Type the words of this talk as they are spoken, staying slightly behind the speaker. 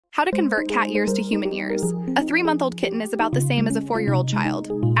How to convert cat years to human years. A 3-month-old kitten is about the same as a 4-year-old child.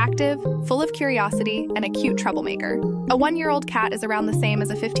 Active, full of curiosity, and a cute troublemaker. A 1-year-old cat is around the same as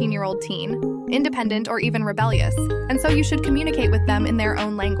a 15-year-old teen, independent or even rebellious, and so you should communicate with them in their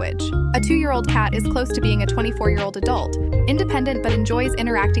own language. A 2-year-old cat is close to being a 24-year-old adult, independent but enjoys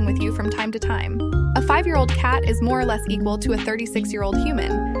interacting with you from time to time. A 5-year-old cat is more or less equal to a 36-year-old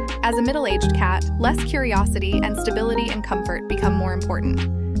human. As a middle-aged cat, less curiosity and stability and comfort become more important.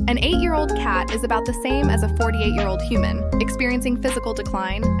 An 8-year-old cat is about the same as a 48-year-old human, experiencing physical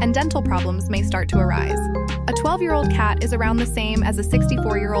decline, and dental problems may start to arise. A 12-year-old cat is around the same as a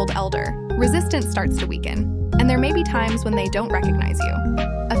 64-year-old elder. Resistance starts to weaken, and there may be times when they don't recognize you.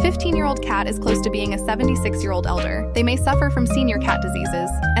 A 15-year-old cat is close to being a 76-year-old elder. They may suffer from senior cat diseases,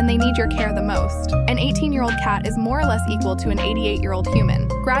 and they need your care the most. An 18-year-old cat is more or less equal to an 88-year-old human,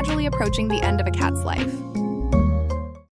 gradually approaching the end of a cat's life.